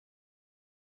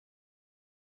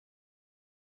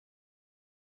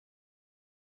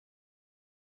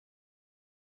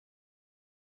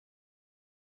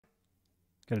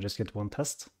Can I just get one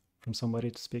test from somebody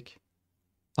to speak?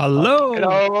 Hello.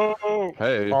 Hello.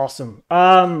 Hey. Awesome.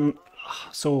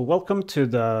 So welcome to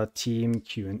the team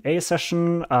Q&A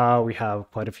session. We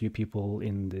have quite a few people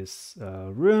in this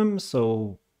room,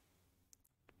 so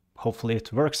hopefully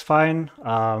it works fine.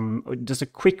 Just a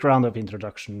quick round of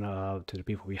introduction to the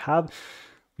people we have.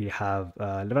 We have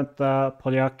Levente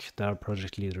Polyak, the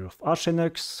project leader of Arch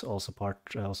Linux, also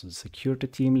the security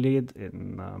team lead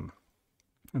in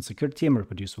security team,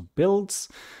 reproducible builds.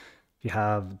 We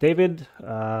have David,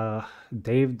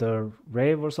 Dave the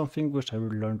Rave or something, which I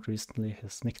learned recently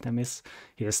his nickname is.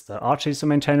 He is the Arch ISO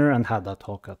maintainer and had that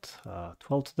talk at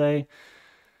 12 today.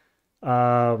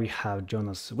 We have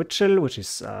Jonas Witchell, which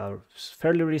is a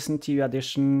fairly recent TU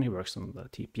addition. He works on the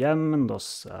TPM and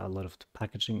does a lot of the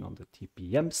packaging on the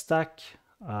TPM stack.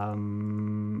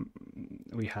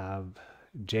 We have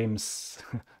James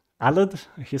Allard,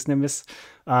 his name is.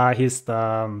 He's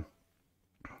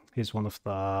one of the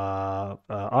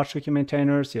Arch Wiki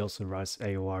maintainers. He also writes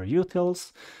AOR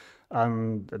utils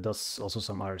and does also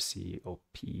some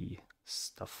RCOP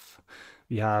stuff.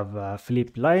 We have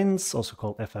Philippe Lines, also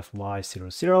called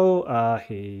FFY00.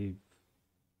 He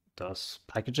does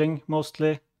packaging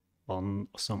mostly on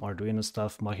some Arduino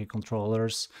stuff,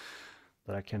 microcontrollers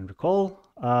that I can recall.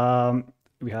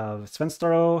 We have Sven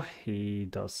Staro. He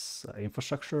does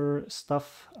infrastructure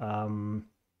stuff. And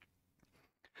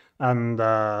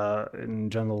in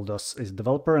general is a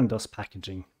developer and does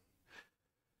packaging.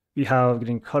 We have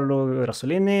Giancarlo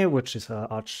Rasolini, which is an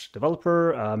Arch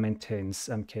developer, maintains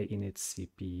mkinit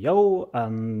CPO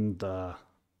and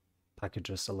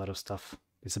packages a lot of stuff.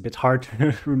 It's a bit hard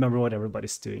to remember what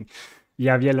everybody's doing. We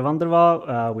have Jelle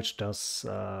Vanderva, which is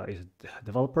a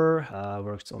developer,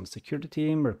 works on the security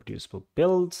team, reproducible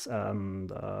builds,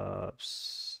 and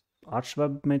Arch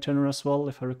web maintainer as well,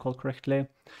 if I recall correctly.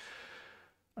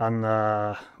 And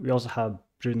we also have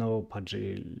Bruno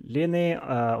Pagilini,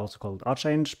 also called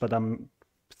Archange, but I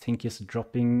think he's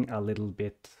dropping a little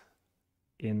bit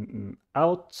in and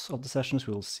out of the sessions.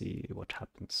 We'll see what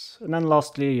happens. And then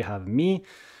lastly, you have me,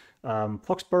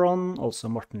 Fox Baron, also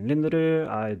Martin Linderud.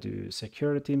 I do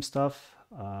security team stuff,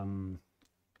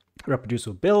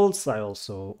 reproducible builds. I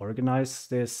also organize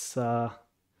this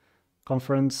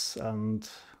conference and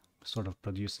sort of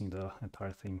producing the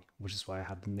entire thing, which is why I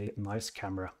have the nice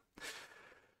camera.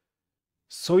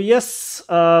 So yes,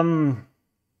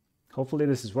 hopefully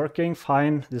this is working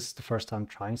fine. This is the first time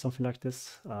trying something like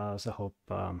this, so I hope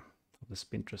this will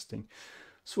be interesting.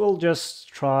 So we'll just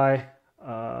try.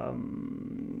 I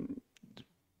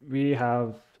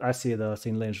see the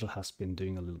Single Angel has been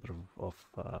doing a little bit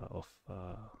of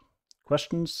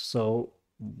questions, so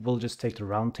we'll just take the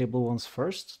roundtable ones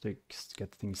first to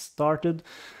get things started.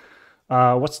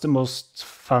 What's the most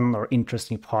fun or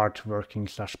interesting part working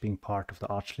 / being part of the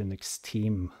Arch Linux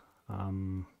team?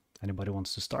 Anybody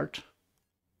wants to start?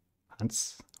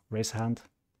 Hands, raise a hand.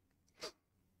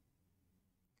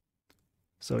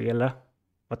 So Jelle,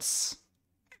 what's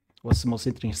the most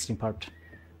interesting part?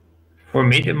 For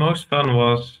me, the most fun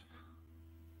was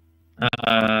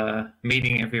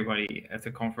meeting everybody at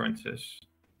the conferences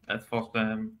at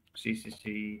FOSDEM,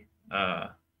 CCC,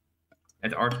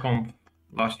 at Conf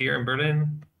last year in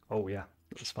Berlin. Oh yeah,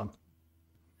 it was fun.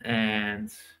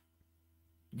 And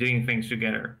doing things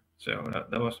together. So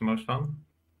that was the most fun.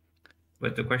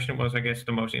 But the question was, I guess,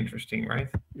 the most interesting, right?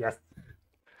 Yes.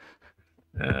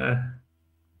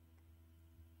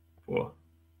 Well,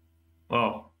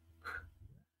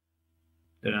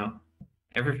 you know,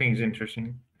 everything's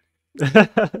interesting.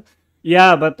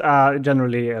 Yeah, but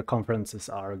generally conferences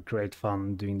are great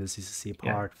fun doing the CCC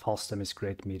part. Yeah. FOSDEM is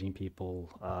great meeting people.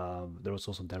 There was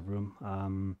also dev room.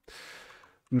 I'm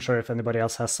not sure if anybody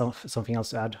else has something else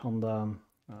to add on the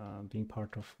being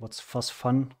part of what's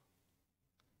fun.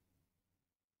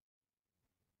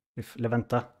 If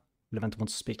Levente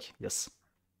wants to speak, yes.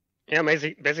 Yeah,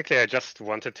 basically, I just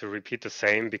wanted to repeat the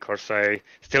same because I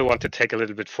still want to take a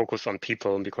little bit focus on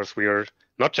people, because we are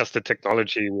not just the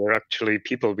technology, we're actually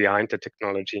people behind the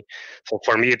technology. So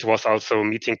for me, it was also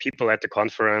meeting people at the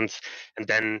conference and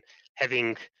then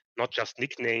having not just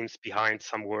nicknames behind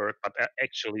some work, but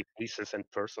actually places and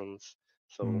persons.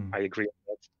 So I agree with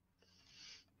that.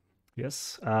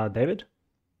 Yes, David?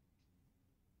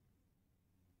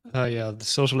 Yeah, the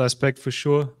social aspect for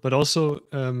sure, but also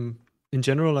in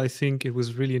general, I think it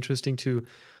was really interesting to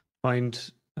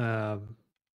find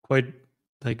quite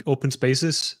like open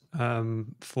spaces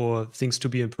for things to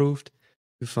be improved.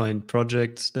 To find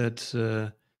projects that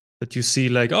you see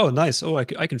like, oh, nice, oh, I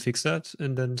can fix that,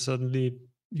 and then suddenly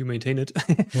you maintain it.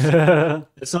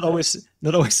 It's not always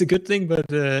a good thing,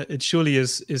 but it surely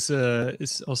is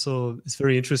also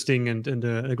very interesting and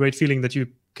a great feeling that you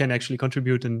can actually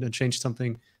contribute and change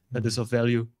something that is of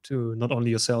value to not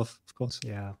only yourself, of course.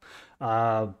 Yeah.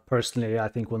 Personally, I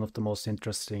think one of the most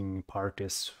interesting part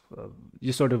is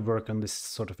you sort of work on this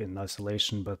sort of in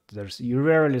isolation, but you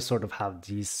rarely sort of have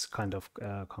these kind of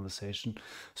conversation.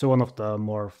 So one of the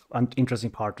more interesting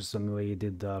parts is when we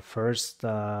did the first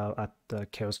at the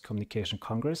Chaos Communication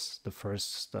Congress, the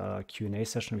first Q&A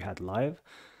session we had live.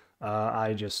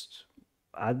 I just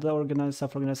at the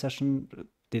self-organized session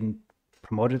didn't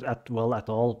promote it at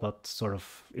all, but sort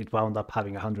of it wound up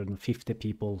having 150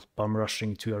 people bum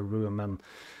rushing to a room and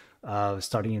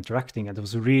starting interacting, and it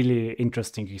was a really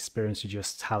interesting experience to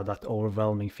just have that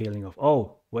overwhelming feeling of,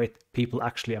 oh wait, people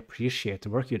actually appreciate the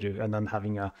work you do, and then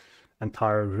having a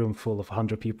entire room full of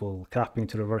 100 people clapping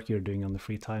to the work you're doing on the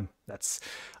free time.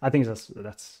 I think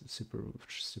that's super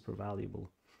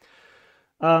valuable.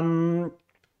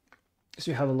 So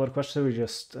you have a lot of questions. We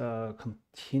just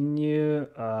continue.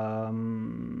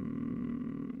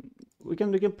 We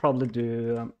can probably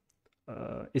do.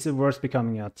 Is it worth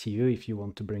becoming a TU if you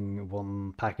want to bring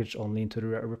one package only into the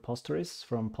repositories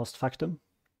from post factum?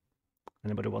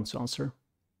 Anybody wants to answer?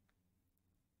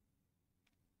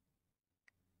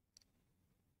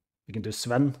 We can do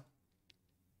Sven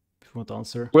if you want to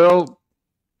answer. Well,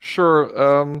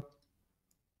 sure.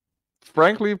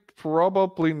 Frankly,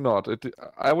 probably not.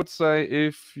 I would say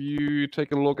if you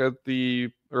take a look at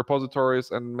the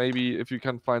repositories and maybe if you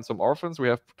can find some orphans, we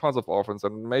have tons of orphans,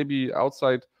 and maybe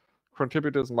outside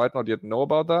contributors might not yet know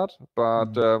about that,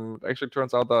 but actually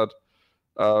turns out that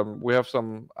we have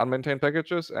some unmaintained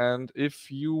packages, and if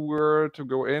you were to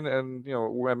go in and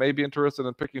were maybe interested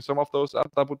in picking some of those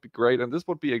up, that would be great, and this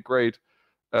would be a great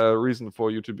reason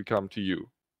for you to become TU.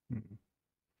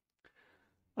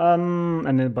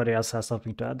 Anybody else has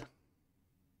something to add?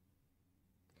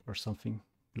 Or something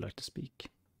you'd like to speak?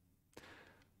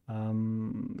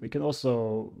 We can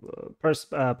also,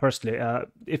 personally,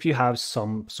 if you have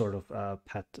some sort of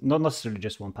pet, not necessarily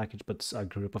just one package, but a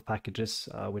group of packages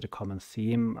with a common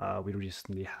theme. We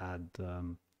recently had,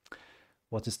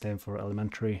 what's his name for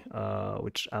elementary,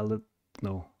 which Eli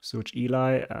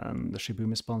and the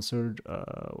Shibumi sponsored,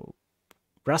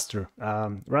 Raster,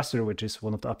 which is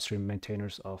one of the upstream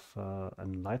maintainers of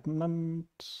Enlightenment,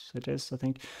 it is, I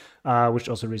think, which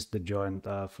also recently joined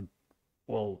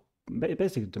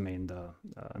basically to main the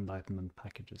Enlightenment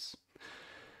packages.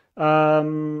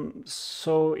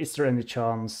 So is there any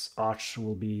chance Arch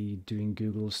will be doing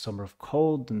Google's Summer of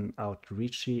Code and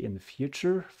Outreachy in the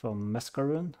future from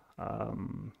Mescaroon?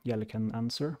 Jelle can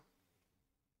answer.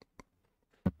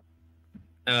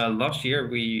 Last year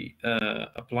we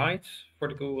applied for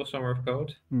the Google Summer of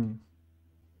Code,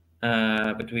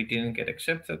 but we didn't get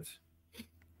accepted.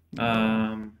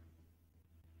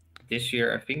 This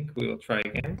year I think we will try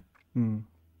again.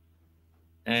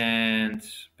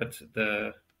 But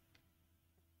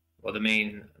the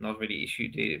main, not really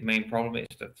issue, the main problem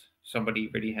is that somebody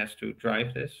really has to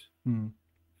drive this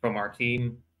from our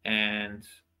team, and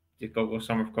the Google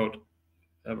Summer of Code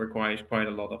requires quite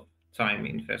a lot of time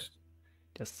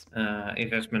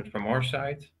investment from our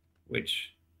side,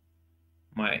 which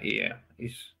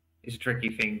is a tricky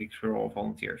thing because we're all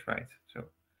volunteers, right? So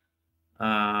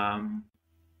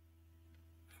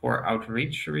for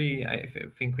Outreachy, I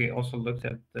think we also looked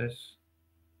at this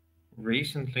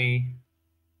recently,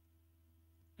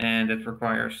 and it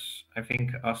requires, I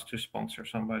think, us to sponsor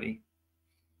somebody,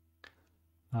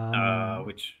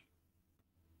 but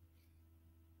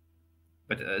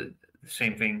the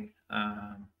same thing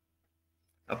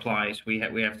applies. We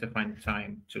have to find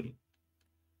time to.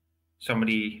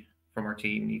 Somebody from our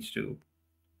team needs to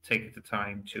take the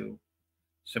time to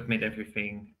submit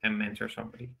everything and mentor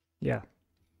somebody. Yeah.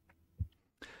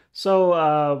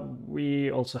 So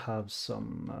we also have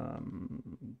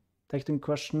some technical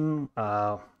question.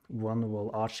 One, will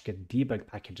Arch get debug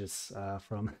packages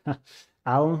from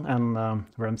Alan and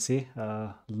Ramsey?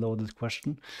 Loaded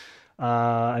question.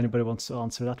 Anybody wants to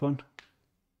answer that one?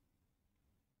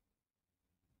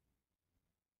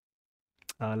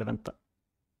 Levente.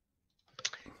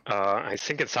 I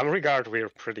think in some regard we're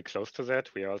pretty close to that.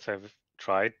 We also have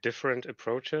tried different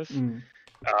approaches,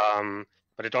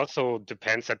 but it also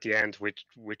depends at the end which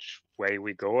way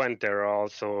we go, and there are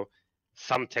also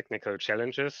some technical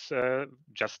challenges.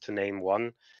 Just to name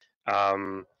one,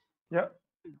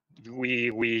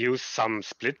 we use some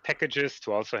split packages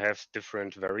to also have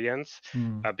different variants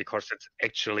because it's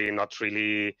actually not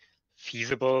really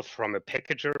feasible from a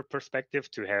packager perspective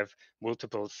to have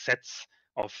multiple sets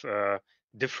of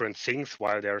different things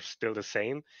while they're still the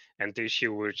same. And the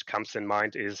issue which comes in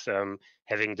mind is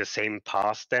having the same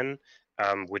path then,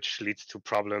 which leads to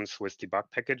problems with debug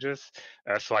packages.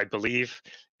 So I believe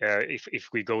if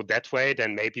we go that way,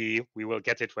 then maybe we will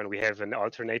get it when we have an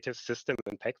alternative system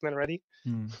in Pacman ready.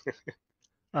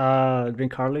 Green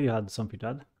Carlo, you had something to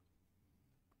add?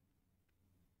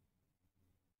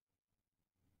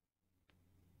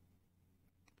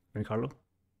 Green Carlo?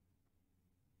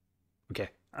 Okay.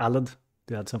 Alad,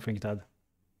 do you have something to add?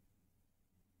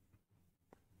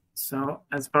 So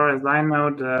as far as I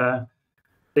know, the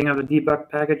thing of the debug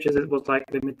packages, it was like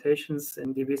limitations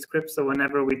in DB scripts. So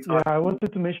whenever we talk, I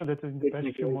wanted to mention that in the past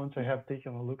few months, I have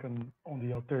taken a look on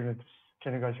the alternatives.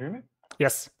 Can you guys hear me?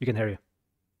 Yes, we can hear you.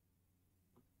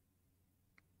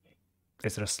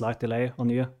 Is there a slight delay on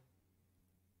you?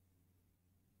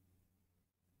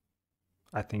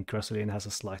 I think Rosaline has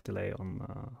a slight delay on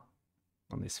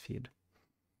this feed.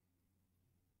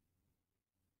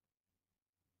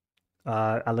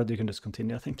 Alad, you can just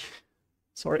continue, I think.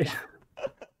 Sorry.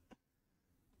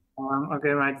 Okay,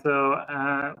 right.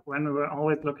 So when we were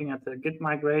always looking at the Git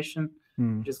migration,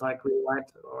 which is like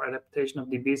rewrite or adaptation of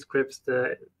DB scripts,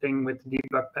 the thing with the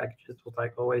debug packages was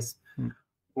like always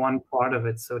one part of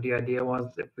it. So the idea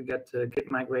was if we get the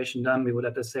Git migration done, we would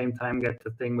at the same time get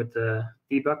the thing with the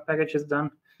debug packages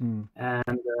done. And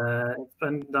it's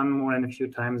been done more than a few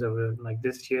times over like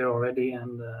this year already.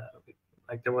 And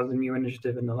like there was a new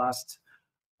initiative in the last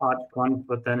Conf,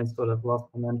 but then it sort of lost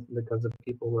momentum because of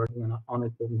people working on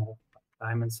it didn't have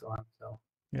time and so on. So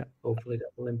yeah, hopefully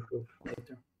that will improve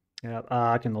later. Yeah,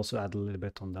 I can also add a little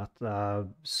bit on that.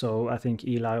 So I think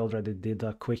Eli already did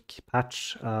a quick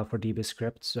patch for DB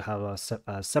scripts to have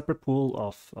a separate pool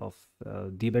of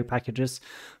debug packages.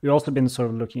 We've also been sort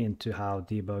of looking into how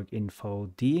debug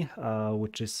info D,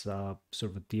 which is sort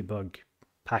of a debug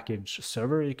package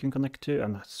server you can connect to,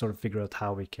 and sort of figure out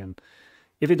how we can,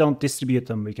 if we don't distribute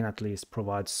them, we can at least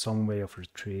provide some way of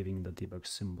retrieving the debug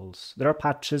symbols. There are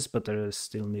patches, but there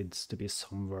still needs to be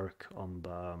some work on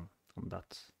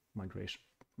that migration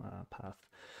path.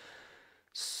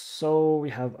 So we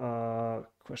have a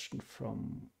question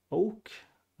from Oak.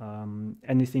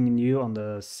 Anything new on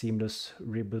the seamless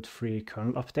reboot-free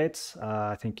kernel updates?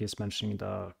 I think he's mentioning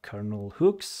the kernel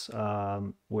hooks,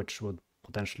 which would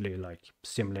potentially like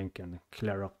symlink and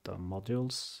clear up the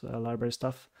modules library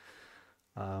stuff.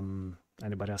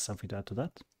 Anybody has something to add to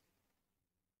that?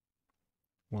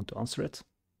 Want to answer it?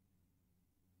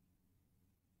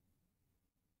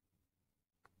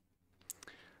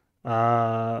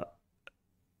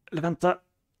 Leventa.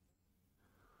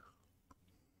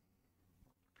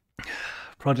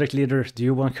 Project leader, do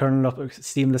you want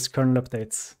seamless kernel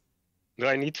updates? Do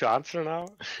I need to answer now?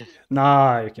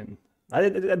 Nah, you can.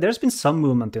 There's been some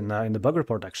movement in the bug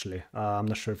report, actually. I'm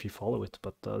not sure if you follow it,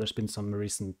 but there's been some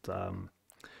recent...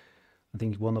 I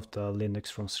think one of the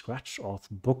Linux from scratch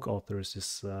book authors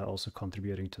is also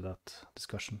contributing to that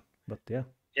discussion. But yeah.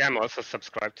 Yeah, I'm also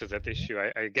subscribed to that issue.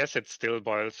 I guess it still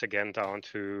boils again down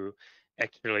to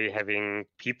actually having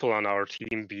people on our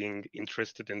team being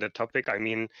interested in the topic. I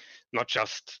mean, not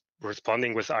just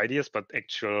responding with ideas, but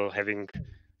actual having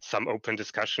some open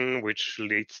discussion, which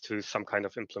leads to some kind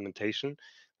of implementation,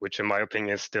 which in my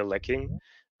opinion is still lacking.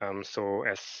 So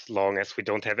as long as we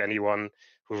don't have anyone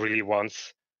who really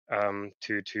wants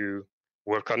to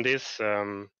work on this,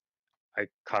 I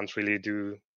can't really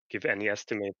give any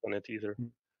estimate on it either.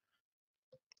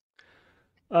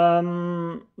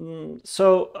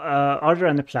 So are there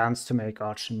any plans to make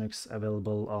Arch Linux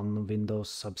available on Windows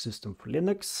subsystem for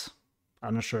Linux?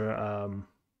 I'm not sure.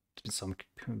 There's been some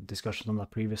discussion on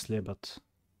that previously, but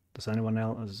does anyone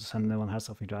have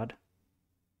something to add?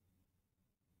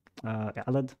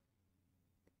 Alad?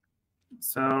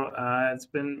 So it's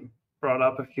been brought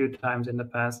up a few times in the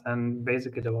past, and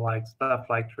basically there were like stuff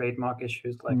like trademark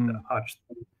issues, like the Arch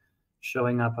thing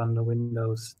showing up on the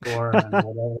Windows Store and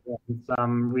whatever, and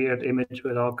some weird image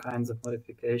with all kinds of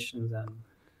modifications and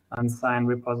unsigned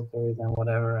repositories and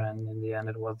whatever. And in the end,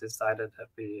 it was decided that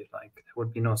there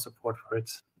would be no support for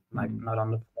it, like not on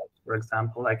the forums, for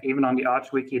example. Like even on the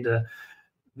Arch wiki, the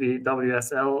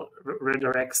WSL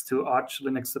redirects to Arch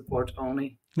Linux support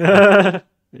only.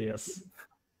 Yes.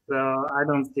 So I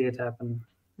don't see it happen.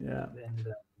 Yeah.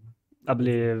 I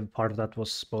believe part of that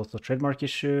was both a trademark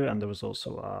issue, and there was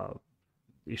also a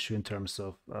issue in terms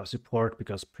of support,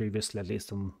 because previously, at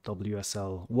least on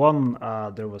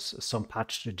WSL1, there was some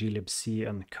patch to glibc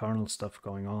and kernel stuff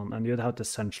going on, and you'd have to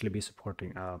essentially be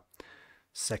supporting a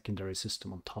secondary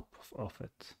system on top of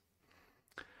it.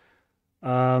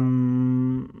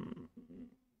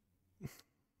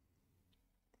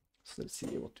 So let's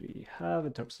see what we have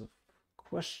in terms of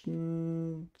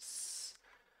questions.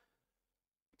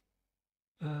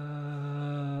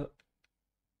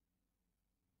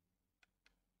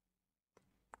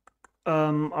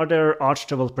 Are there Arch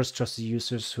developers just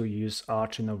users who use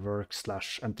Arch in a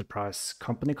work/enterprise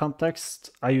company context?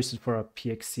 I use it for a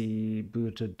PXE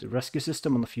booted rescue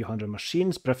system on a few hundred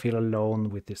machines, but I feel alone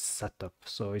with this setup.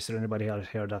 So is there anybody out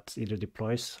here that either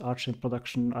deploys Arch in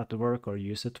production at the work or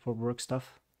use it for work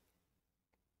stuff?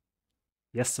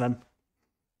 Yes, Sven?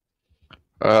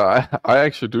 I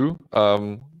actually do,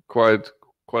 quite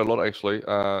a lot actually,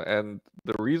 and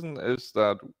the reason is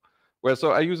that, well,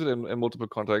 so I use it in multiple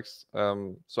contexts.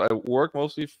 So I work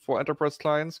mostly for enterprise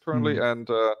clients currently, and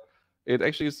it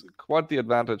actually is quite the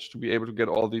advantage to be able to get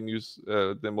all the news,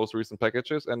 the most recent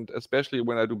packages, and especially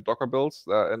when I do Docker builds,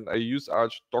 and I use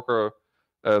Arch Docker,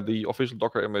 the official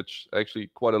Docker image, actually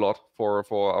quite a lot for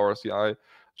our CI.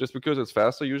 Just because it's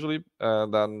faster usually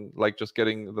than like just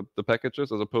getting the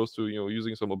packages, as opposed to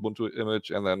using some Ubuntu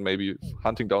image and then maybe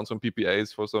hunting down some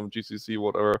PPAs for some GCC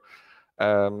whatever.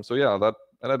 So yeah,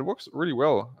 that works really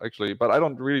well actually. But I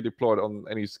don't really deploy it on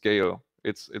any scale.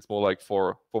 It's more like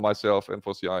for myself and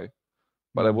for CI.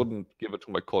 But I wouldn't give it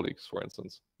to my colleagues, for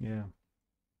instance. Yeah.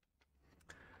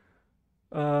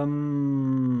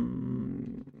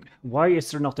 Why is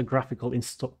there not a graphical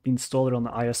installer on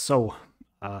the ISO?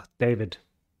 David.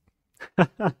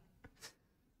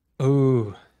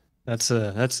 Oh, that's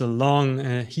a long,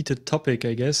 heated topic,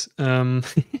 I guess.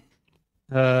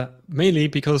 Mainly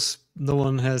because no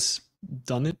one has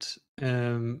done it,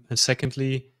 and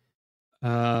secondly,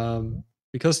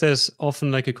 because there's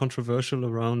often like a controversial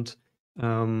around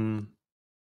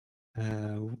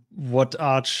what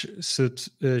Arch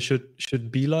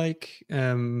should be like.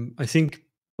 I think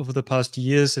over the past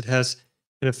years it has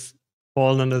kind of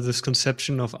fallen under this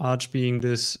conception of Arch being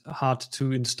this hard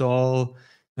to install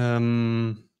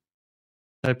type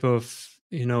of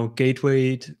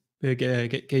gateway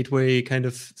kind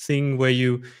of thing where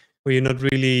you're not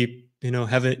really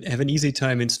have an easy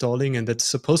time installing, and that's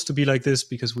supposed to be like this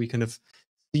because we kind of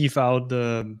leave out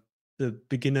the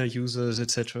beginner users,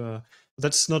 etc.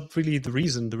 That's not really the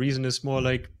reason. The reason is more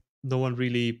like no one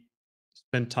really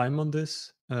spent time on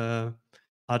this. Arch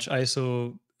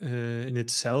ISO in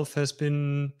itself has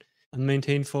been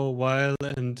unmaintained for a while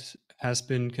and has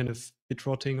been kind of bit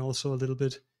rotting also a little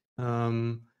bit.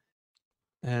 And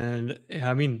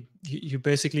I mean, you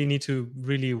basically need to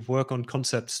really work on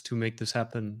concepts to make this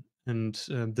happen. And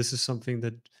this is something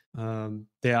that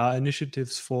there are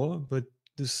initiatives for, but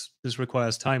this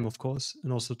requires time, of course,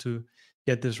 and also to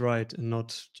get this right and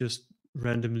not just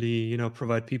randomly,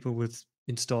 provide people with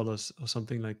installers or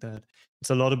something like that. It's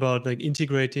a lot about like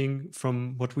integrating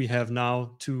from what we have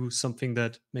now to something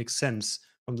that makes sense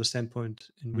from the standpoint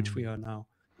in which we are now.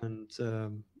 And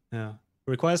yeah,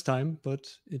 requires time,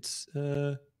 but it's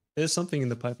there's something in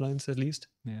the pipelines at least.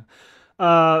 Yeah.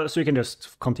 So you can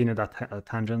just continue that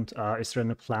tangent. Is there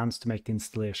any plans to make the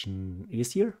installation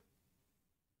easier?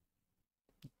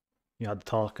 You had the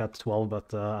talk at 12,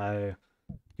 but I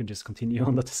can just continue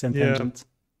on that same tangent.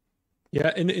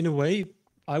 Yeah, in a way,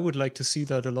 I would like to see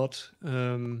that a lot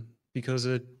because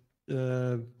it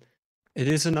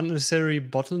is an unnecessary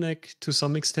bottleneck to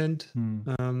some extent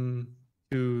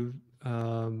to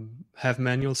have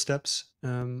manual steps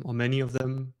or many of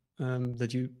them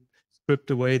that you script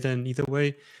away then either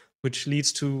way, which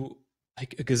leads to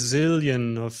like a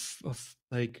gazillion of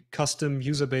like custom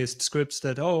user-based scripts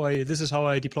that this is how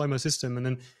I deploy my system, and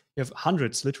then you have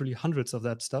literally hundreds of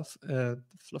that stuff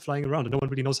flying around, and no one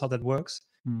really knows how that works.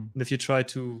 And if you try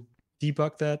to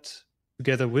debug that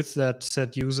together with that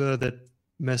said user that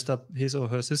messed up his or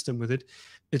her system with it,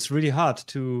 it's really hard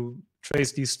to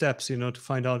trace these steps, to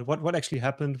find out what actually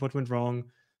happened, what went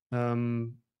wrong,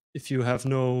 if you have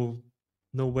no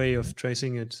way of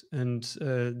tracing it. And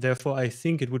therefore, I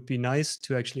think it would be nice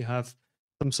to actually have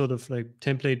some sort of like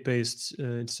template-based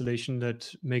installation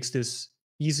that makes this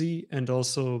easy and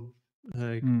also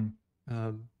like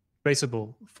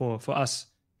traceable for us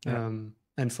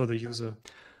and for the user.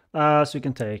 So we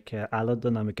can take Alad,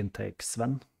 and then we can take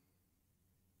Sven.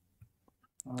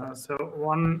 So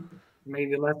one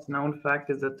maybe less known fact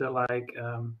is that they're like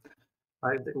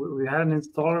we had an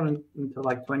installer until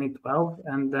like 2012,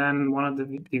 and then one of the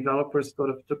developers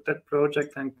sort of took that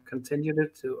project and continued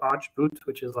it to Arch Boot,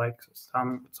 which is like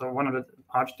so one of the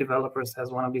Arch developers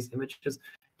has one of these images.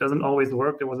 It doesn't always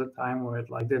work. There was a time where it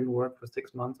like didn't work for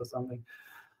 6 months or something.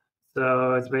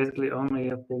 So it's basically only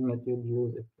a thing that you'd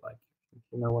use if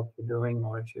you know what you're doing,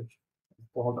 or if you've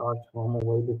installed Arch normal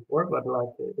way before, but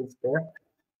like it's there.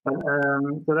 But,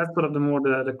 so that's sort of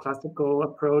the classical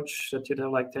approach that you'd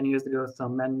have like 10 years ago,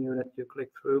 some menu that you click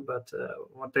through. But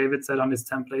what David said on his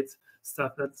templates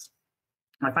stuff,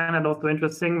 I find that also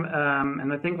interesting.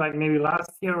 And I think like maybe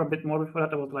last year or a bit more before that,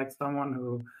 there was like someone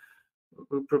who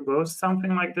proposed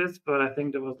something like this. But I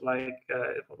think there was like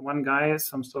one guy,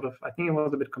 some sort of, I think it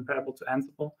was a bit comparable to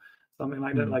Ansible, something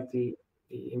like that, like the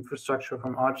infrastructure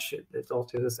from Arch, it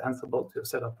also uses Ansible to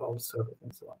set up all the servers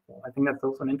and so on. So I think that's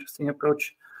also an interesting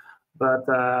approach. But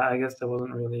I guess there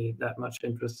wasn't really that much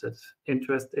interest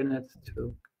in it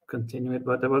to continue it.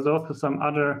 But there was also some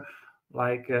other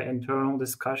like internal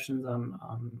discussions on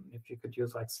if you could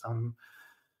use like some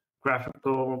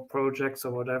graphical projects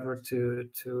or whatever to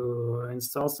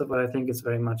install stuff. But I think it's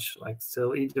very much like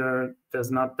still either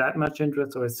there's not that much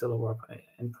interest or it's still a work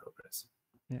in progress.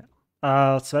 Yeah.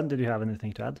 Sven, did you have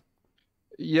anything to add?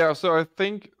 Yeah, so I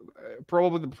think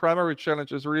probably the primary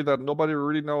challenge is really that nobody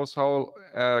really knows how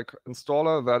an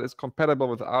installer that is compatible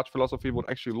with Arch philosophy would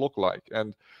actually look like.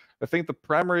 And I think the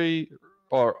primary,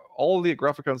 or all the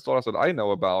graphical installers that I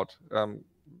know about,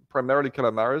 primarily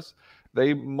Calamaris,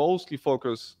 they mostly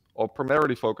focus, or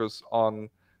primarily focus on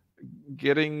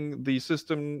getting the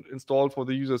system installed for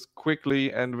the users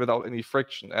quickly and without any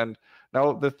friction. And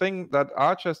now the thing that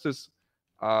Arch has this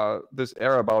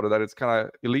air about it, that it's kind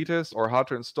of elitist or hard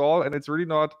to install, and it's really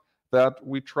not that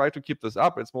we try to keep this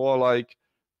up. It's more like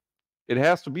it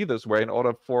has to be this way in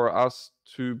order for us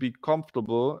to be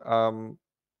comfortable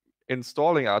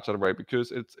installing Arch that way,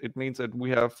 because it means that we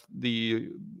have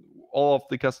all of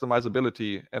the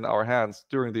customizability in our hands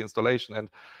during the installation. And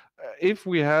if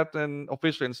we had an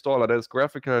official installer that is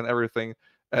graphical and everything,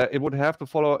 it would have to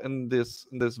follow in this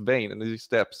vein, in these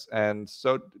steps. And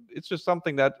so it's just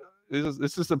something that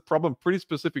this is a problem pretty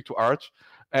specific to Arch,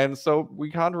 and so we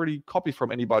can't really copy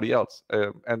from anybody else.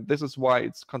 And this is why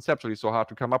it's conceptually so hard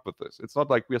to come up with this. It's not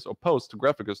like we're so opposed to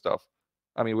graphical stuff.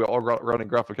 I mean, we're all running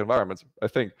graphic environments, I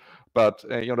think, but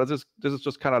you know, this is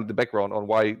just kind of the background on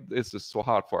why this is so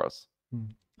hard for us.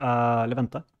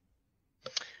 Levente?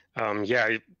 Yeah,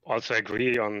 I also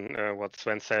agree on what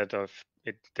Sven said of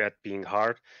that being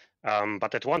hard.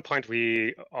 But at one point,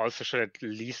 we also should at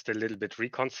least a little bit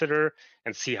reconsider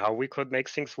and see how we could make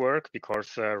things work,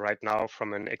 because right now,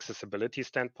 from an accessibility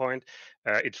standpoint,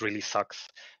 it really sucks.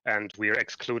 And we're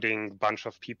excluding a bunch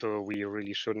of people we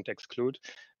really shouldn't exclude.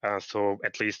 So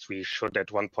at least we should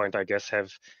at one point, I guess,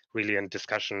 have really a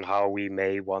discussion how we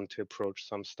may want to approach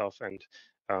some stuff and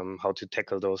how to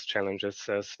tackle those challenges,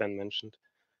 as Sven mentioned.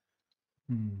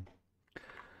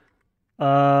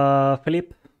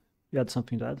 Philippe, you had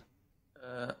something to add?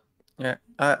 Yeah,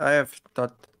 I have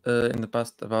thought in the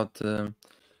past about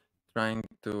trying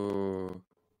to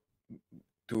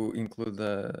include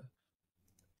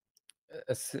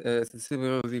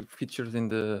accessibility features in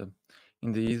the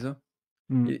ISO.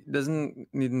 It doesn't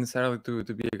need necessarily to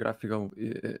be a graphical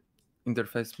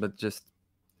interface, but just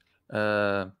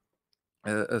a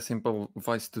simple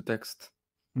voice to text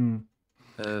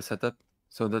setup,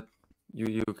 so that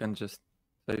you can just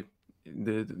say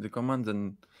the commands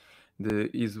and the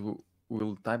ISO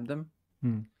will type them,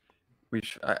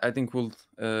 which I think will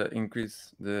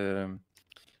increase the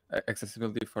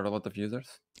accessibility for a lot of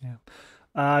users. Yeah,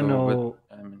 I know.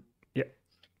 But, I mean, yeah.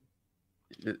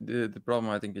 The problem,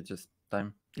 I think, is just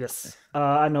time. Yes,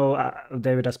 I know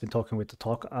David has been talking with the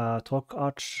Talk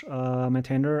Arch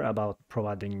maintainer about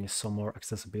providing some more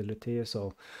accessibility.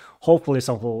 So hopefully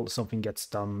something gets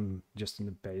done just in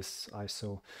the base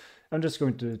ISO. I'm just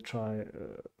going to try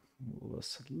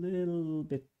was a little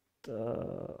bit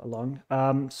along.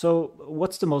 So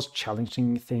what's the most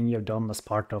challenging thing you've done as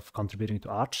part of contributing to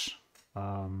Arch?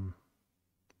 Does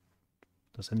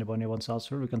anybody want to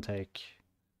answer? We can take.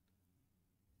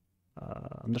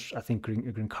 I think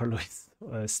Green Carlo is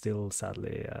still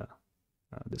sadly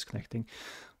disconnecting,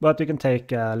 but we can take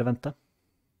Levente.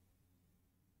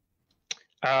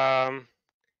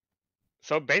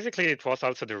 So basically, it was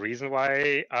also the reason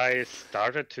why I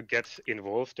started to get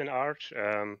involved in Arch,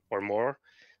 or more.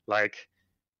 Like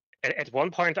at one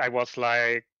point, I was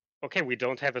like, okay, we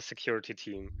don't have a security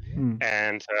team,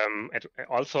 and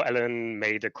also Alan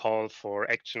made a call for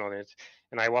action on it,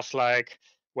 and I was like,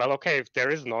 well, okay, if there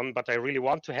is none, but I really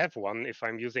want to have one, if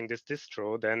I'm using this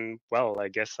distro, then, well, I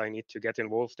guess I need to get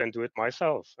involved and do it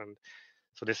myself. And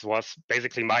so this was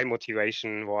basically my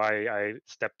motivation why I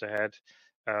stepped ahead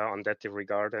on that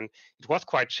regard. And it was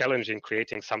quite challenging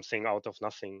creating something out of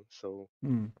nothing. So,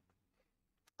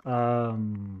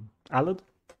 Alan?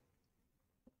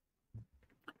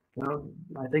 Well,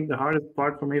 I think the hardest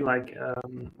part for me, like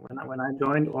when I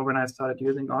joined or when I started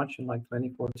using Arch in like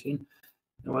 2014,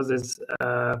 There was this,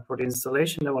 for the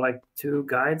installation, there were like 2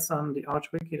 guides on the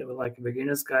Arch Wiki. There was like a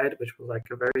beginner's guide, which was like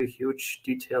a very huge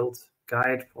detailed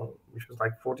guide which was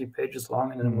like 40 pages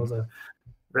long. And then there was a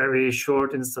very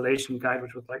short installation guide,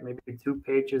 which was like maybe 2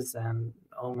 pages and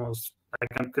almost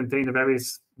like contained a very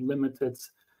limited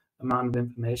amount of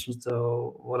information.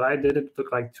 So what I did, it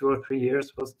took like 2 or 3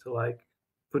 years, was to like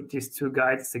put these 2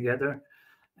 guides together.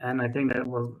 And I think that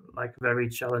was like very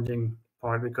challenging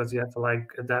part, because you have to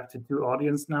like adapt to 2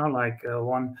 audience now. Like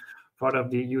one part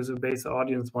of the user base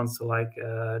audience wants to like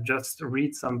just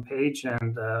read some page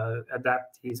and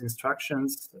adapt these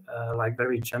instructions, like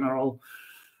very general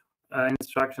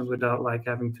instructions, without like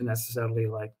having to necessarily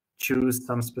like choose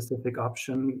some specific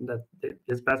option that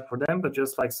is best for them, but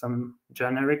just like some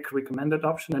generic recommended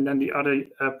option. And then the other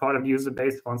part of the user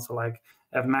base wants to like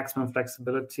have maximum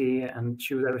flexibility and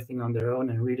choose everything on their own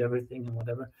and read everything and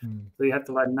whatever. So you have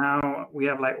to like, now we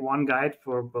have like one guide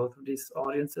for both of these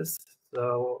audiences.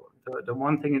 So the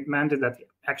one thing it meant is that the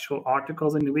actual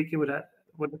articles in the wiki would have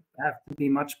to be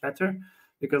much better,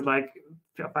 because like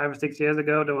 5 or 6 years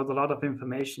ago, there was a lot of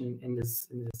information in this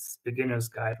beginner's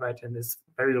guide, right? In this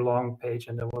very long page,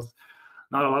 and there was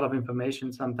not a lot of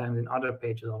information sometimes in other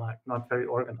pages, are like not very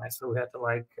organized. So we had to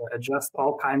like adjust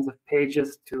all kinds of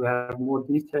pages to have more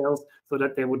details, so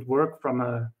that they would work from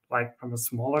a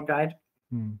smaller guide.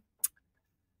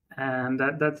 And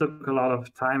that took a lot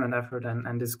of time and effort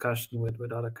and discussion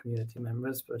with other community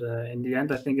members. But in the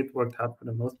end, I think it worked out for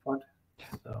the most part.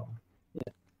 So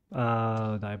yeah.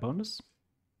 Die bonus?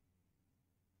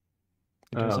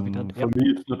 For me,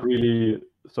 it's not really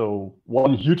so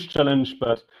one huge challenge,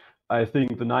 but I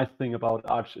think the nice thing about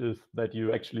Arch is that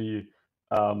you actually,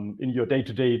 in your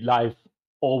day-to-day life,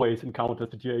 always encounter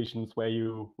situations where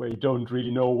you don't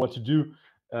really know what to do,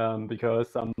 because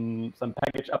some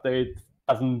package update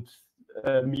doesn't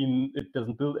mean it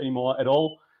doesn't build anymore at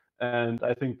all. And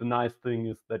I think the nice thing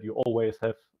is that you always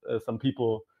have some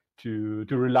people to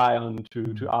rely on,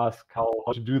 to ask how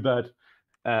to do that.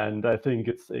 And I think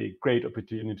it's a great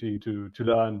opportunity to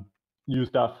learn new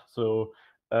stuff. So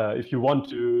if you want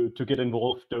to get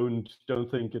involved, don't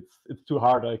think it's too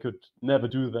hard. I could never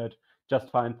do that. Just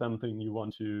find something you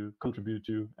want to contribute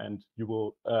to, and you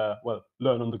will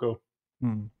learn on the go.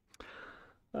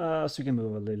 So you can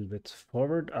move a little bit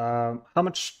forward. How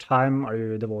much time are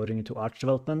you devoting to Arch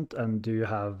development, and do you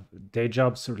have day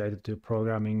jobs related to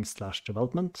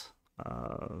programming/development?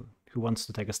 Who wants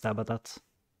to take a stab at that?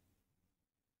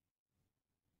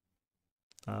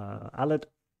 Aled?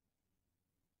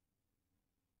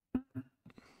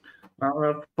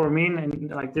 Well, for me,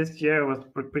 like this year, it was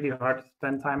pretty hard to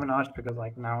spend time in Arch, because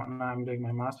like now I'm doing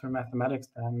my master in mathematics,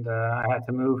 and I had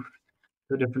to move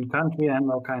to a different country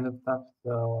and all kinds of stuff.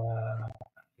 So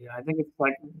yeah, I think it's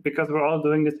like, because we're all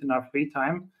doing this in our free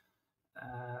time,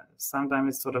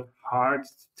 sometimes it's sort of hard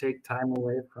to take time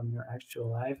away from your actual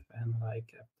life and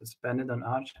like have to spend it on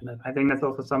Arch. And I think that's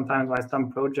also sometimes why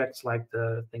some projects, like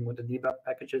the thing with the debug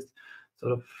packages,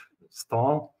 sort of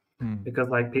stall, because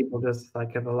like people just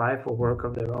like have a life or work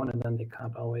of their own, and then they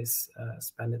can't always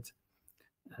spend it,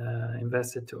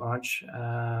 invest it to Arch.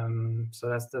 So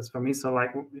that's for me. So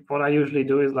like what I usually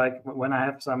do is, like when I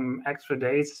have some extra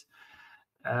days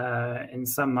in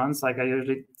some months, like I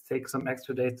usually take some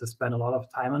extra days to spend a lot of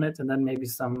time on it, and then maybe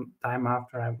some time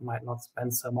after I might not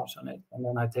spend so much on it, and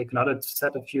then I take another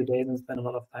set a few days and spend a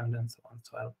lot of time, and then so on.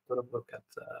 So I'll sort of look at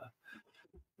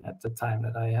the time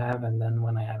that I have, and then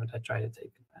when I have it, I try to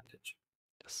take advantage.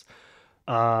 Yes.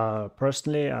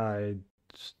 Personally, I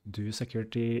do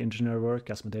security engineer work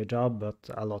as my day job, but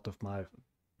a lot of my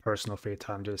personal free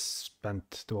time just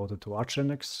spent devoted to Arch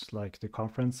Linux. Like the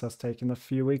conference has taken a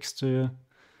few weeks to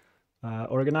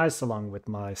organize, along with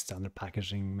my standard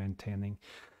packaging maintaining.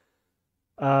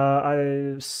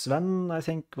 Sven, I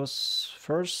think, was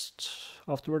first.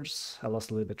 Afterwards, I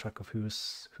lost a little bit track of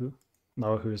who's who.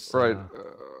 No, who's right.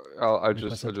 I'll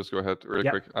just go ahead really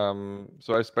quick.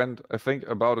 So I spend, I think,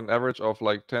 about an average of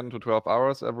like 10 to 12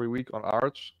 hours every week on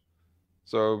Arch.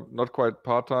 So not quite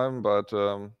part-time, but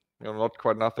not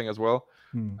quite nothing as well.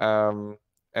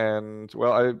 And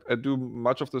well, I do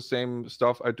much of the same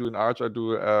stuff I do in Arch, I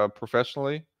do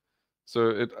professionally.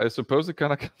 So I suppose it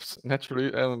kind of comes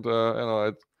naturally, and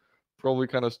it's probably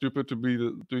kind of stupid to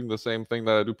be doing the same thing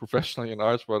that I do professionally in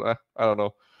Arch, but I don't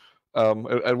know.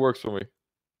 It works for me.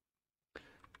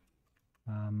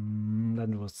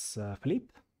 Then it was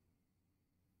Philippe.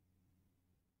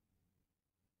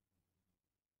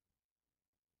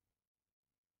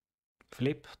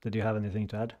 Philippe, did you have anything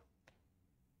to add?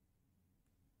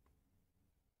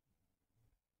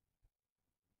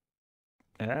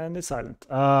 And it's silent.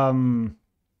 Yeah.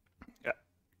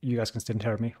 you guys can still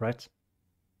hear me, right?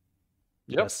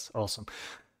 Yep. Yes, awesome.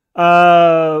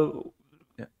 Yeah.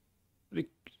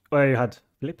 Well, you had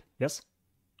Philip, yes?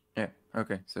 Yeah.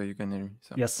 Okay. So you can hear me.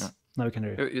 So, yes. yeah. Now we can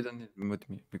hear you. You don't need to mute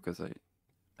me because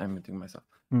I'm muting myself.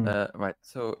 Mm. Right.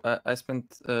 So I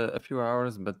spent a few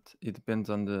hours, but it depends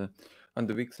on the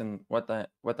weeks and what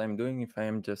I'm doing. If I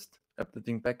am just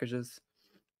updating packages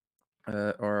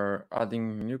or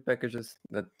adding new packages,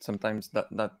 that sometimes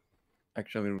that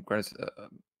actually requires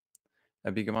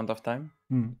a big amount of time.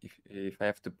 Mm. If I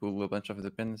have to pull a bunch of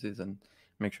dependencies and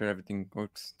make sure everything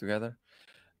works together.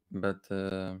 But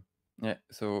yeah,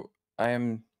 so I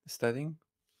am studying.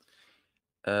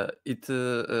 So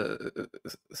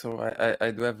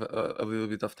I do have a little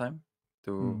bit of time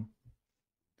to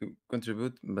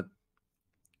contribute, but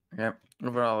yeah,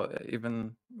 overall,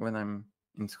 even when I'm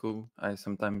in school, I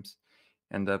sometimes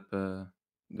end up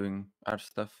doing art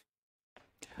stuff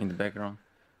in the background.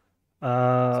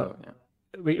 So yeah.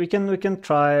 We can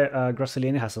try.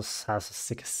 Grossolini has a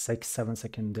 6-7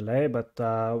 second delay, but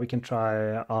we can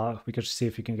try. We could see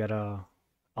if we can get a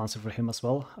answer for him as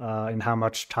well. In how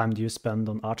much time do you spend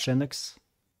on Arch Linux?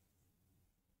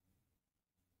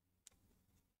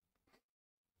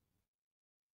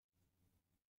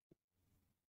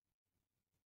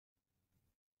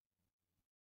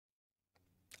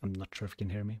 I'm not sure if you can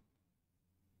hear me.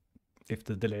 If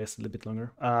the delay is a little bit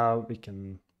longer, we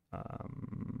can.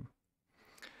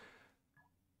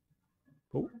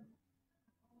 Oh.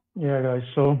 Yeah, guys.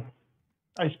 So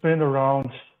I spend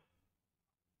around.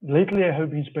 Lately, I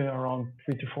have been spending around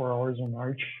 3 to 4 hours on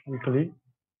Arch weekly.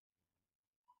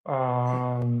 But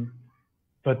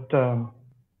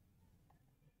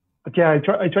yeah, I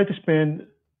try to spend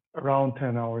around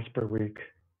 10 hours per week.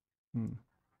 Hmm.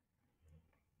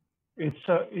 It's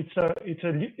a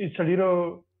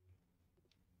little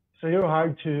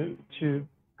hard to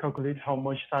calculate how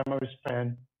much time I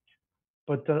spend,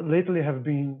 but lately have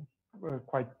been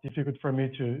quite difficult for me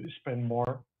to spend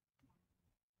more,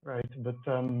 right? But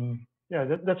yeah,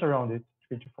 that's around it,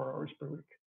 3 to 4 hours per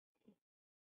week.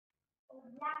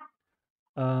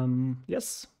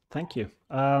 Yes, thank you.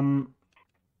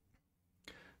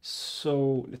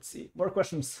 So let's see, more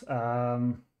questions.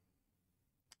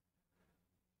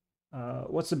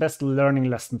 What's the best learning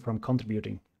lesson from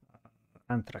contributing?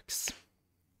 Anthrax.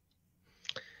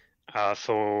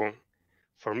 So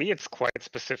for me, it's quite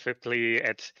specifically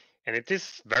and it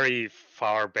is very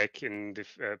far back in the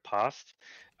past.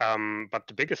 But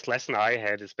the biggest lesson I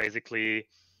had is basically,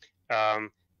 I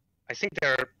think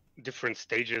there are different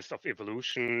stages of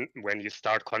evolution when you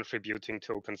start contributing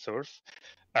to open source.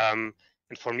 And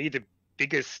for me, the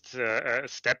biggest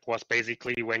step was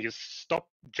basically when you stop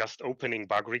just opening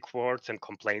bug reports and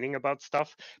complaining about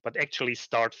stuff, but actually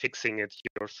start fixing it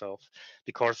yourself.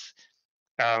 Because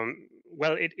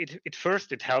well, it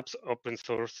first it helps open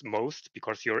source most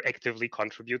because you're actively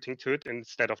contributing to it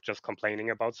instead of just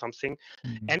complaining about something.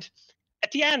 And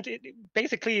at the end,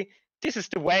 basically, this is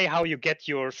the way how you get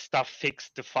your stuff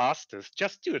fixed the fastest.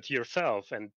 Just do it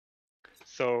yourself. And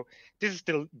so this is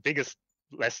the biggest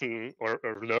lesson or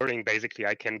learning basically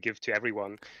I can give to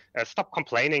everyone. Stop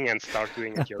complaining and start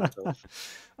doing it yourself.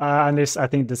 And this, I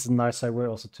think this is a nice segue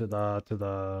also to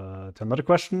another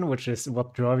question, which is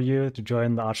what drove you to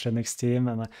join the Arch Linux team?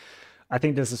 And I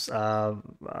think this is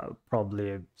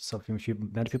probably something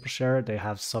many people share. They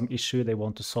have some issue they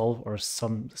want to solve or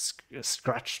some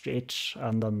scratched itch,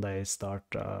 and then they start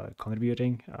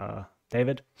contributing.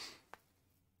 David?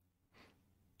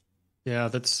 Yeah,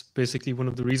 that's basically one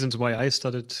of the reasons why I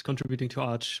started contributing to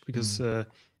Arch, because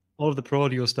all of the pro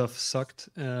audio stuff sucked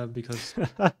because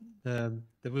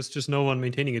there was just no one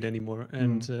maintaining it anymore.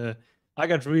 And I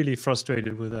got really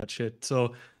frustrated with that shit.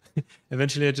 So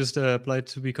eventually I just applied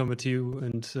to become a TU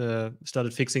and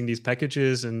started fixing these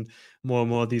packages, and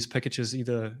more of these packages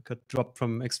either got dropped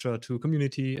from extra to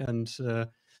community, and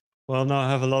well, now I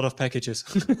have a lot of packages.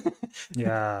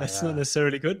 Yeah, that's not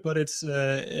necessarily good, but it's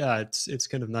it's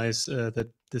kind of nice that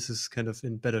this is kind of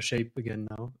in better shape again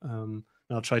now. And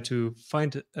I'll try to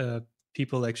find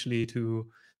people actually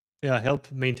to help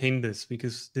maintain this,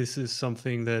 because this is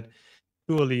something that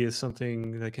surely is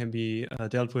something that can be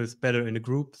dealt with better in a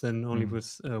group than only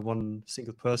with one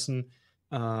single person.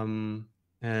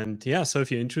 And yeah, so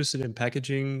if you're interested in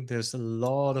packaging, there's a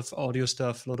lot of audio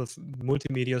stuff, a lot of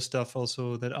multimedia stuff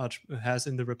also that Arch has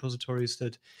in the repositories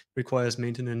that requires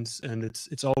maintenance, and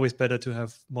it's always better to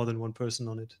have more than one person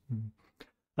on it.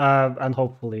 And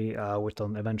hopefully with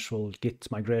an eventual Git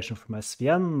migration from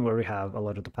SVN, where we have a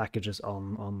lot of the packages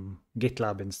on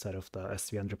GitLab instead of the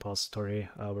SVN repository,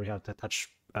 where you have to attach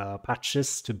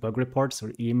patches to bug reports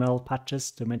or email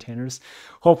patches to maintainers.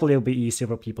 Hopefully it'll be easier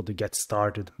for people to get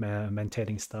started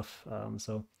maintaining stuff.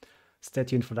 So stay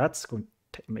tuned for that. It's going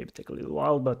to maybe take a little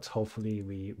while, but hopefully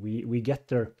we get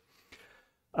there.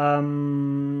 We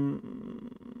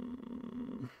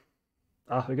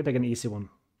can take an easy one.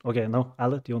 Okay, no,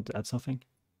 Ale, do you want to add something?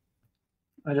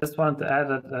 I just wanted to add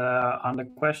that on the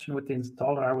question with the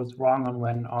installer, I was wrong on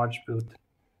when Arch boot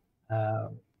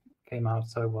came out.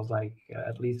 So it was like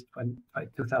at least when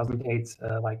 2008,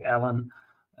 like Alan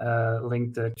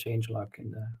linked the changelog in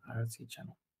the IRC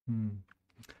channel.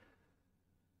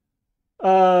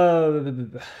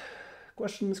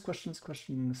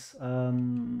 Questions.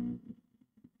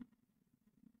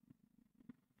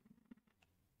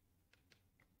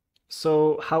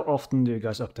 So how often do you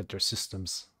guys update your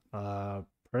systems?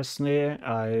 Personally,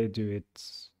 I do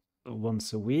it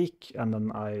once a week, and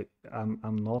then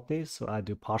I'm naughty, so I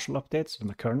do partial updates with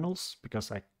my kernels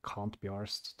because I can't be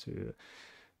arsed to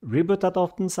reboot that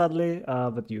often, sadly.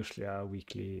 But usually a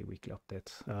weekly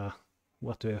update.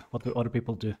 What do other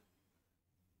people do?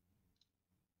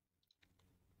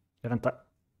 Well,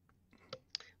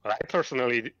 I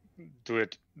personally do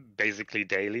it basically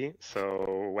daily.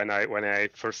 So when I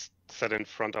first sit in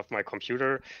front of my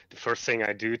computer, the first thing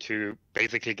I do to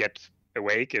basically get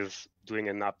awake is doing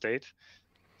an update.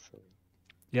 So.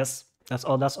 Yes, that's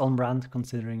on brand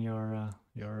considering your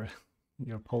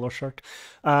polo shirt.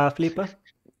 Felipe?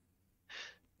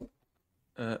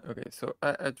 Okay, so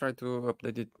I try to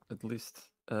update it at least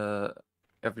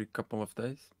every couple of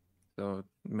days. So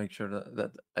make sure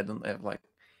that I don't have like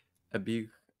a big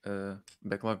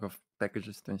backlog of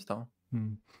packages to install.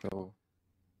 So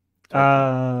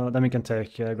then we can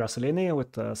take Grassolini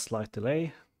with a slight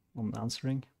delay on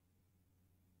answering.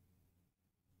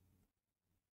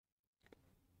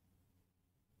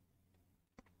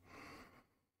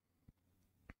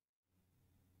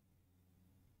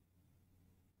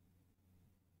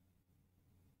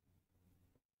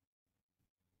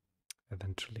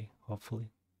 Eventually, hopefully.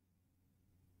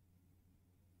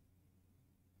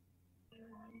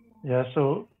 Yeah,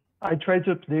 so I try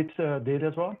to update data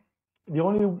as well. The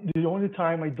only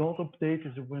time I don't update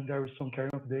is when there is some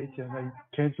kernel update and I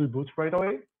can't reboot right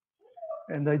away.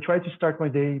 And I try to start my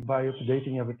day by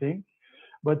updating everything.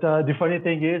 But the funny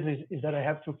thing is that I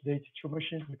have to update two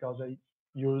machines because I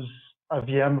use a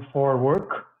VM for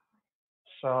work.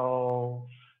 So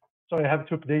I have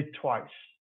to update twice.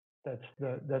 That's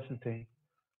the thing.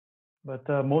 But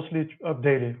mostly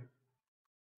updated.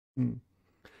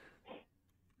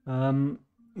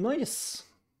 Nice.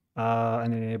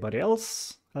 Anybody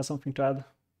else has something to add?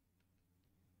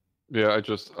 Yeah, I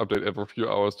just update every few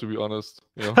hours, to be honest.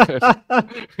 You know,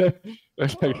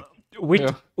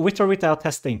 with or without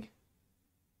testing?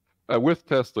 With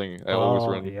testing, I always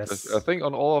run. Yes. I think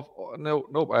on all of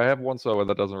nope. I have one server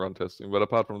that doesn't run testing, but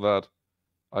apart from that,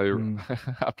 I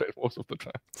update most of the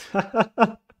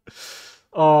time.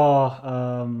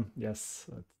 Yes,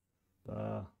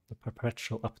 the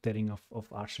perpetual updating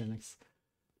of Arch Linux.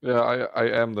 Yeah, I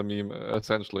am the meme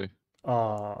essentially.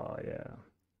 Oh yeah.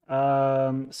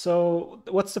 So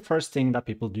what's the first thing that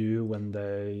people do when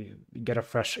they get a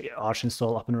fresh Arch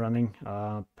install up and running?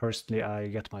 Personally, I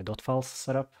get my .files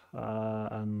set up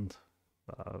and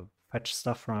fetch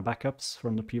stuff from my backups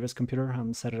from the previous computer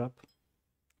and set it up.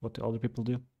 What do other people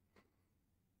do?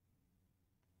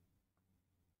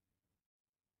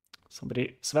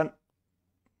 Somebody, Sven?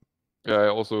 Yeah, I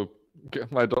also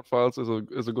get my .files is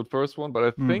a good first one, but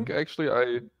I think actually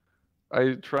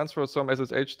I transfer some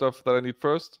SSH stuff that I need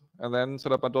first, and then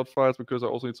set up my .files because I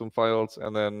also need some files,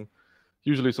 and then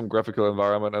usually some graphical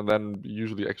environment, and then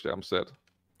usually actually I'm set.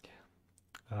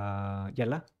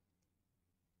 Jelle?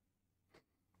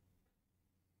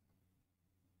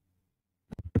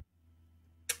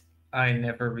 I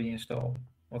never reinstall.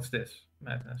 What's this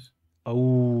madness?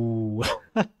 Oh.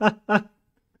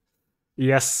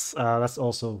 Yes, that's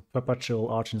also perpetual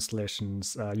Arch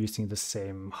installations using the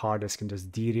same hard disk and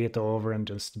just DD it over and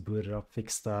just boot it up,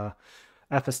 fix the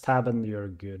FS tab, and you're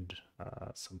good.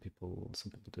 Some people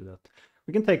do that.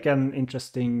 We can take an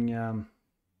interesting.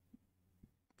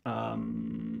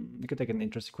 We can take an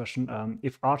interesting question.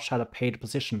 If Arch had a paid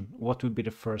position, what would be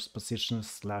the first position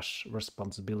 /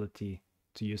 responsibility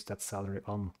to use that salary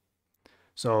on?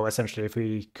 So essentially, if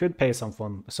we could pay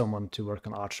someone to work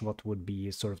on Arch, what would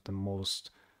be sort of the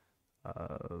most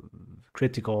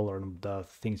critical or the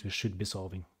things we should be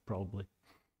solving, probably?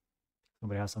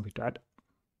 Somebody has something to add?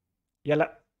 Jelle?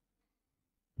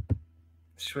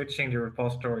 Switching the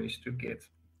repositories to Git.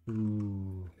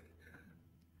 Ooh.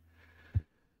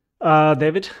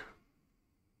 David?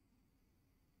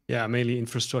 Yeah, mainly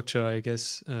infrastructure, I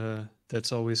guess.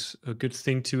 That's always a good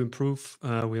thing to improve.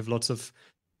 We have lots of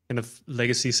kind of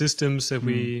legacy systems that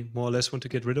we more or less want to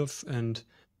get rid of, and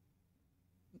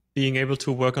being able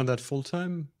to work on that full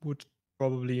time would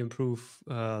probably improve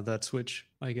that switch,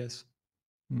 I guess.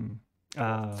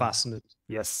 Fasten it.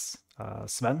 Yes.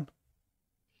 Sven?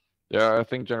 Yeah, I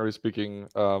think generally speaking,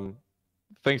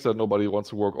 things that nobody wants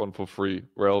to work on for free.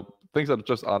 Well, things that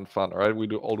just aren't fun, right? We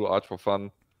all do art for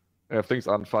fun. And if things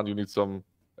aren't fun, you need some,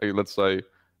 let's say,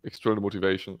 external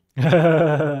motivation.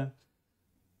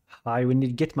 We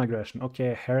need Git migration.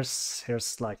 Okay, here's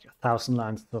like 1,000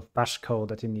 lines of bash code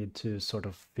that you need to sort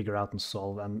of figure out and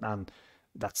solve, and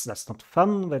that's not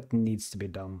fun. That needs to be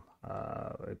done.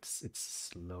 It's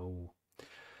slow.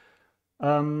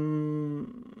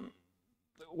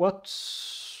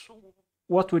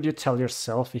 What would you tell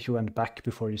yourself if you went back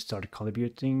before you started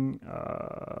contributing,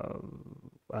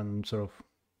 and sort of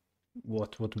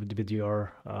what would be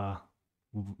your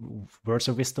words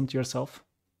of wisdom to yourself?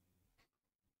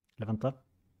 Levanta?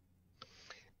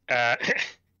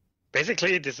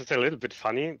 Basically, this is a little bit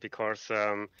funny because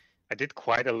I did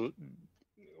quite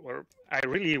or I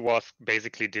really was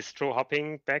basically distro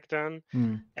hopping back then.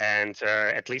 And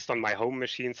at least on my home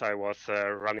machines, I was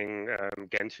running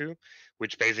Gentoo,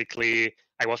 which basically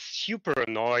I was super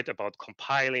annoyed about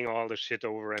compiling all the shit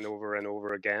over and over and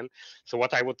over again. So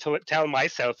what I would tell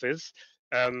myself is,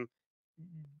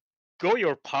 go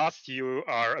your path you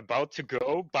are about to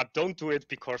go, but don't do it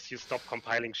because you stop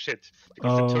compiling shit.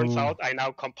 Because it turns out I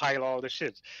now compile all the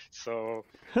shit. So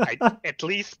at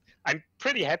least I'm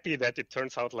pretty happy that it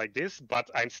turns out like this, but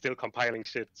I'm still compiling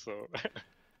shit. So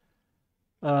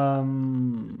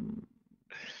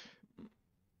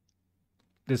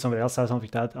did somebody else have something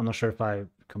to add? I'm not sure if I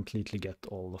completely get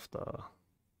all of the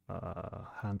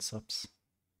hands ups.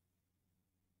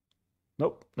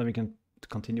 Nope. Then we can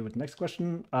continue with the next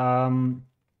question.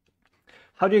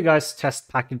 How do you guys test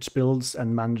package builds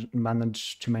and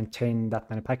manage to maintain that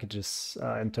many packages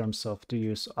in terms of do you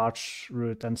use Arch,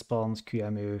 root, nspawns,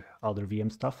 QEMU, other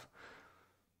VM stuff?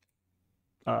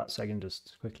 So I can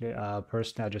just quickly,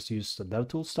 personally, I just use the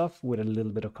DevTools stuff with a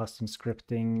little bit of custom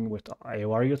scripting with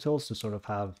AOR utils to sort of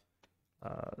have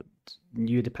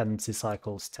new dependency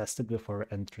cycles tested before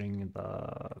entering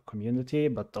the community,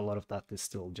 but a lot of that is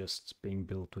still just being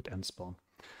built with nspawn.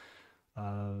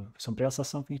 Somebody else has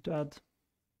something to add?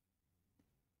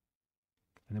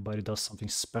 Anybody does something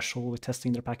special with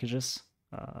testing their packages?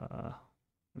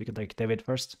 We can take David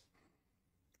first.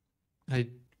 I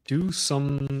do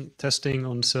some testing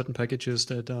on certain packages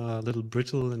that are a little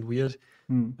brittle and weird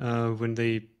when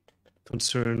they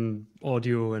concern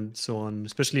audio and so on,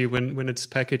 especially when it's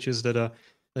packages that are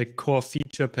like core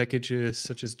feature packages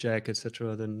such as Jack,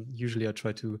 etc. Then usually I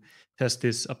try to test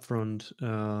this upfront.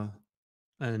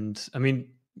 And I mean,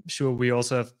 sure, we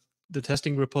also have the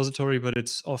testing repository, but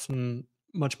it's often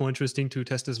much more interesting to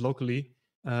test this locally,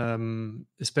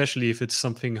 especially if it's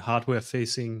something hardware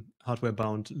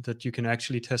bound that you can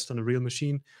actually test on a real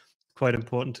machine. Quite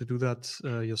important to do that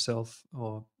yourself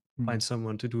or find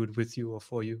someone to do it with you or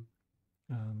for you.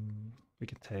 We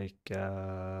can take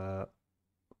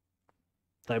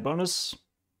Dibonus.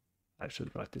 I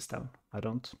should write this down. I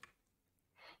don't.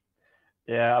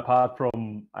 Yeah, apart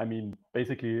from, I mean,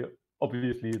 basically,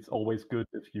 obviously, it's always good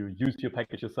if you use your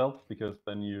package yourself, because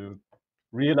then you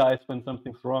realize when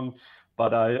something's wrong.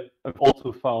 But I've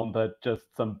also found that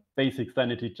just some basic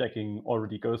sanity checking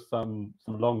already goes some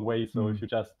long way. So if you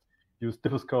just use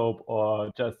diffoscope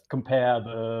or just compare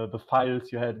the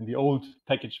files you had in the old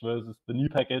package versus the new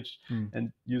package,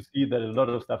 and you see that a lot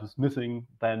of stuff is missing,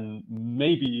 then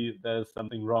maybe there's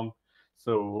something wrong.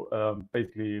 So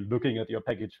basically, looking at your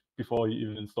package before you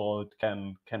even install it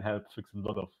can help fix a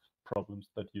lot of problems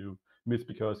that you miss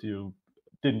because you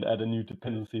didn't add a new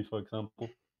dependency, for example.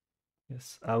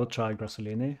 Yes, I will try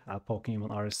Grassolini, poking him on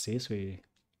RSC so we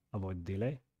avoid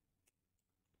delay.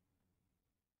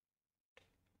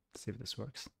 Let's see if this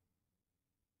works.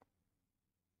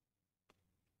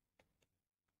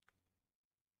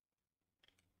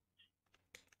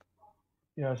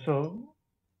 Yeah, so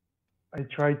I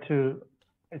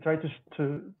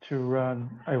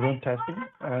run testing,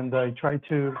 and I try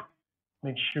to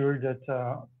make sure that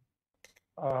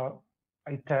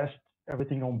I test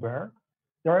everything on bare.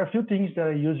 There are a few things that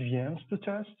I use VMs to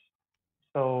test.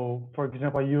 So, for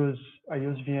example, I use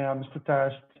VMs to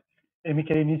test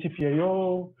MK and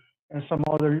ECPIO and some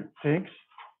other things.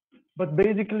 But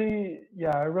basically,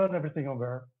 yeah, I run everything on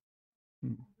bare.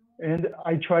 And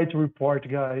I try to report,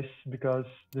 guys, because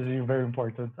this is very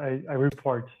important. I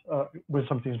report when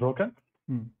something's broken,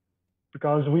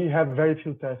 because we have very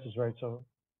few tests, right? So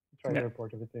try to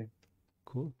report everything.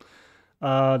 Cool.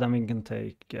 Then we can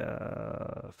take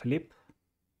Philippe.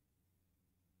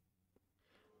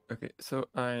 Okay, so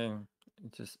I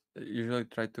just usually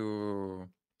try to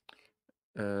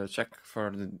check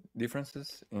for the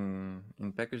differences in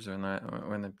package when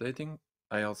updating.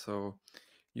 I also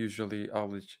usually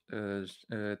always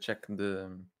check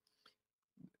the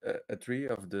a tree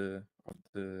of the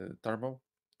tarball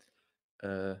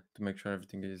to make sure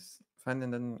everything is fine,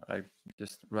 and then I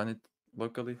just run it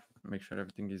locally, make sure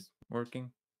everything is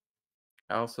working.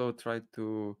 I also try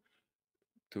to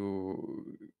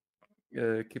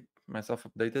keep myself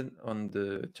updated on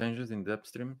the changes in the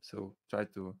upstream, so try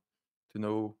to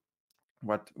know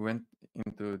what went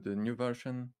into the new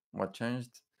version, what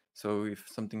changed. So if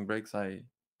something breaks, I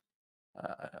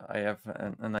have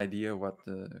an idea what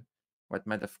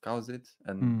might have caused it,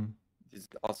 and this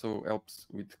also helps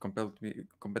with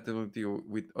compatibility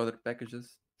with other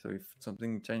packages. So if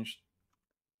something changed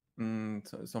in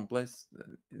some place,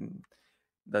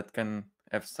 that can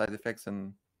have side effects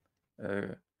and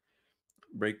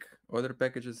break other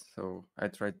packages. So I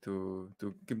try to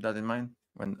keep that in mind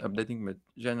when updating, but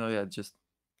generally I just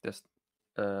test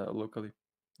locally.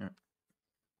 Yeah.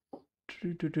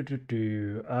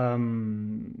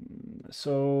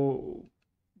 So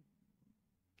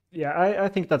yeah, I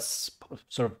think that's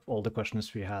sort of all the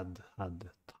questions we had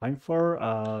time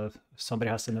for. Somebody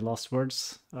has any last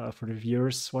words for the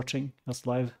viewers watching us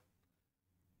live?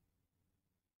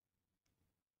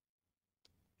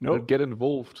 No. Get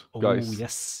involved, guys. Oh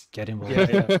yes, get involved.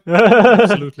 Yeah.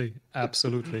 Absolutely,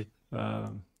 absolutely.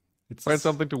 Find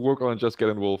something to work on and just get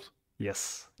involved.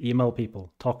 Yes, email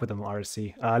people, talk with them,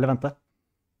 RC. Levente?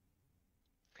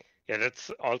 Yeah, that's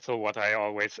also what I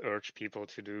always urge people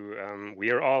to do.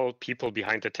 We are all people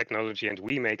behind the technology and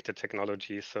we make the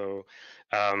technology. So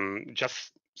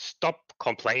just stop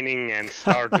complaining and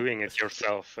start doing it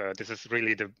yourself. This is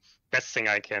really the best thing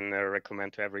I can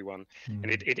recommend to everyone. And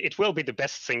it will be the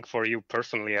best thing for you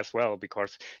personally as well,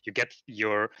 because you get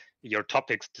your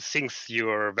topics, the things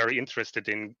you're very interested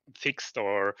in, fixed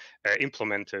or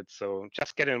implemented. So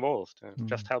just get involved.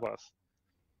 Just help us.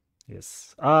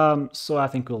 Yes. So I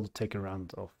think we'll take a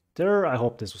round off there. I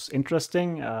hope this was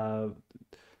interesting.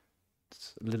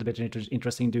 It's a little bit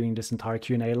interesting doing this entire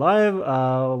Q&A live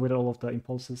with all of the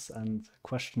impulses and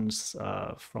questions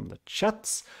from the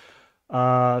chats.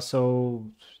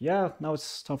 So yeah, now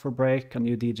it's time for a break, a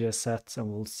new DJ set,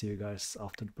 and we'll see you guys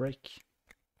after the break.